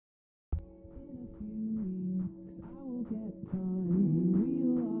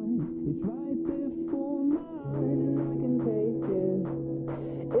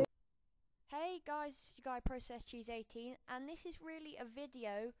Guy Processed Cheese 18, and this is really a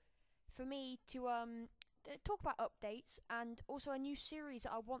video for me to talk about updates and also a new series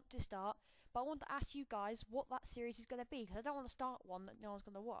that I want to start. But I want to ask you guys what that series is going to be, because I don't want to start one that no one's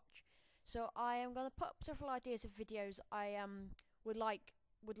going to watch. So I am going to put up several ideas of videos I would like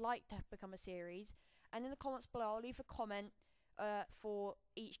to become a series, and in the comments below I'll leave a comment for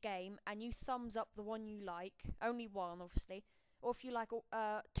each game, and you thumbs up the one you like, only one obviously, or if you like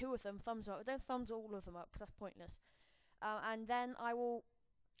two of them, thumbs up. Don't thumbs all of them up because that's pointless. And then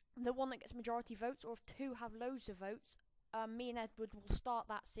the one that gets majority votes, or if two have loads of votes, me and Edward will start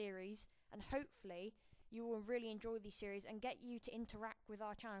that series, and hopefully you will really enjoy these series and get you to interact with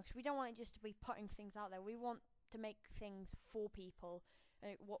our channel, because we don't want it just to be putting things out there. We want to make things for people,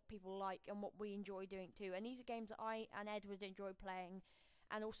 what people like and what we enjoy doing too. And these are games that I and Edward enjoy playing,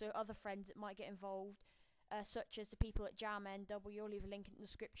 and also other friends that might get involved, such as the people at JamNW. I'll leave a link in the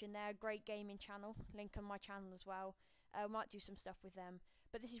description there. Great gaming channel, link on my channel as well. We might do some stuff with them,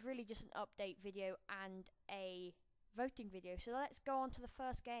 but this is really just an update video and a voting video. So let's go on to the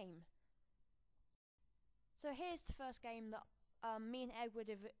first game. So here's the first game that me and Edward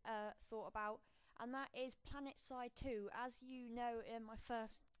have thought about, and that is PlanetSide 2. As you know, in my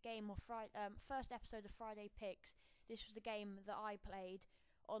first game, or first episode of Friday Picks, this was the game that I played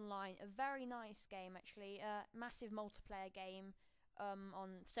online. A very nice game, actually. A massive multiplayer game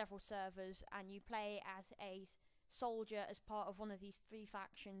on several servers, and you play as a soldier as part of one of these three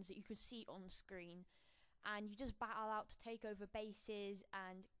factions that you can see on screen, and you just battle out to take over bases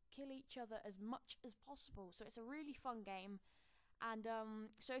and kill each other as much as possible. So it's a really fun game, and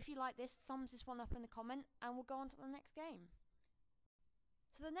so if you like this, thumbs this one up in the comment, and we'll go on to the next game.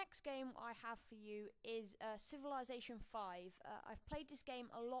 So the next game I have for you is Civilization 5. I've played this game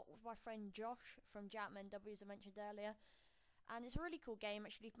a lot with my friend Josh from JamNW, as I mentioned earlier, and it's a really cool game.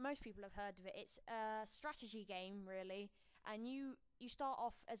 Actually, most people have heard of it. It's a strategy game, really, and you start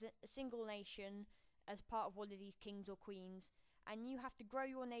off as a single nation, as part of one of these kings or queens, and you have to grow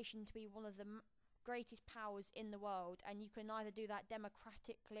your nation to be one of the greatest powers in the world, and you can either do that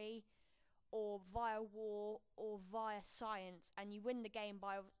democratically or via war or via science, and you win the game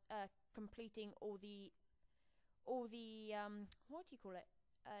by completing all the what do you call it?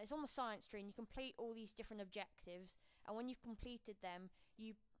 It's on the science tree, and you complete all these different objectives, and when you've completed them,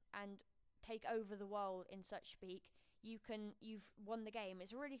 and take over the world in such speak, you've won the game.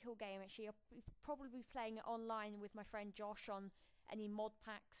 It's a really cool game, actually. I'll probably be playing it online with my friend Josh on any mod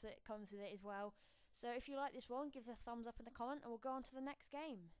packs that comes with it as well. So if you like this one, give it a thumbs up in the comment, and we'll go on to the next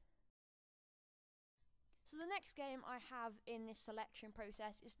game. So the next game I have in this selection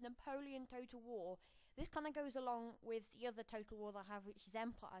process is Napoleon Total War. This kind of goes along with the other Total War that I have, which is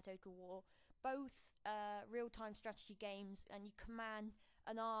Empire Total War. Both real-time strategy games, and you command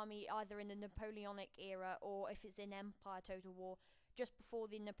an army either in the Napoleonic era, or if it's in Empire Total War, just before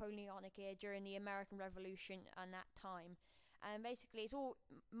the Napoleonic era, during the American Revolution and that time. And basically it's all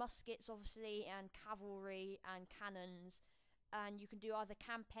muskets, obviously, and cavalry and cannons, and you can do either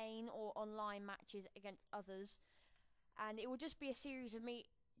campaign or online matches against others, and it will just be a series of me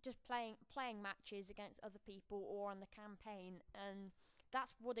just playing matches against other people or on the campaign, and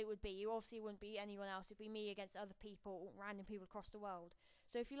that's what it would be. You obviously wouldn't be anyone else. It'd be me against other people, random people across the world.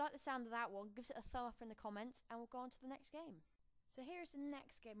 So if you like the sound of that one, give it a thumb up in the comments, and we'll go on to the next game. So here's the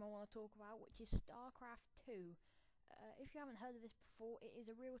next game I want to talk about, which is StarCraft 2. If you haven't heard of this before, it is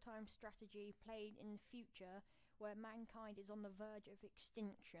a real-time strategy played in the future, where mankind is on the verge of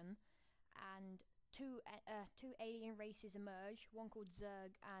extinction, and two alien races emerge, one called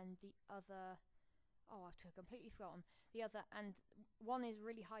Zerg and the other, I've completely forgotten the other, and one is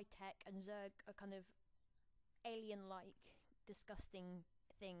really high tech, and Zerg are kind of alien-like, disgusting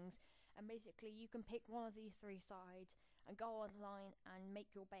things. And basically you can pick one of these three sides and go online and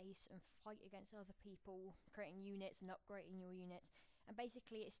make your base and fight against other people, creating units and upgrading your units. And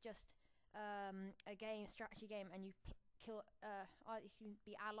basically it's just a strategy game, and you kill either you can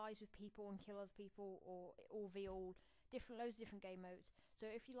be allies with people and kill other people, or all v all, loads of different game modes. So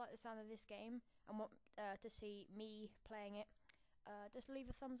if you like the sound of this game and want to see me playing it, just leave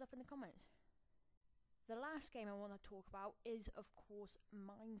a thumbs up in the comments. The last game I want to talk about is, of course,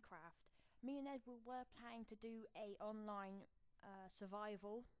 Minecraft. Me and Edward were planning to do a online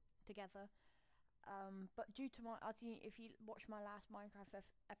survival together, but due to if you watched my last Minecraft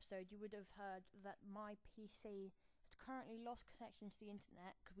episode, you would have heard that my PC has currently lost connection to the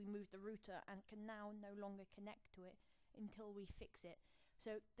internet because we moved the router and can now no longer connect to it until we fix it.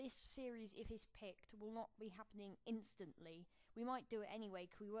 So this series, if it's picked, will not be happening instantly. We might do it anyway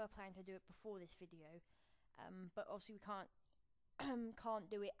because we were planning to do it before this video, but obviously we can't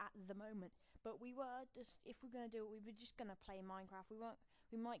do it at the moment. But we were just, if we're gonna do it, we were just gonna play Minecraft.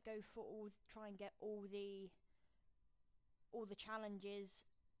 We might go for try and get all the challenges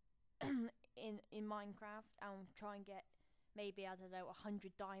in Minecraft, and try and get maybe, I don't know,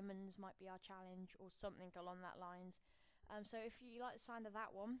 100 diamonds might be our challenge or something along that lines. So if you like the sound of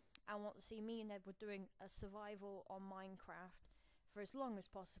that one and want to see me and Edward doing a survival on Minecraft for as long as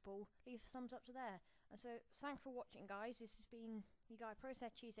possible, leave a thumbs up to there. And so thanks for watching, guys. This has been your guy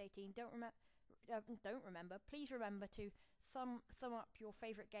Processed Cheese 18. Please remember to thumb up your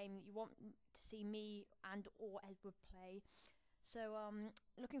favourite game that you want to see me and or Edward play. So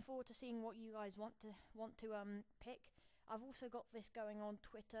looking forward to seeing what you guys want to pick. I've also got this going on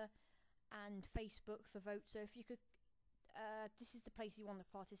Twitter and Facebook, the vote. So if you could, this is the place you want to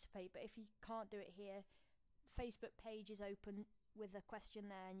participate. But if you can't do it here, Facebook page is open with a question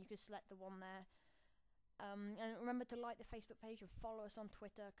there, and you can select the one there. And remember to like the Facebook page and follow us on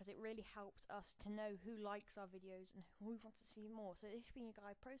Twitter, because it really helps us to know who likes our videos and who wants to see more. So this has been your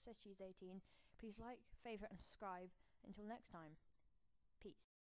guy Processed Cheese 18. Please like, favourite and subscribe. Until next time.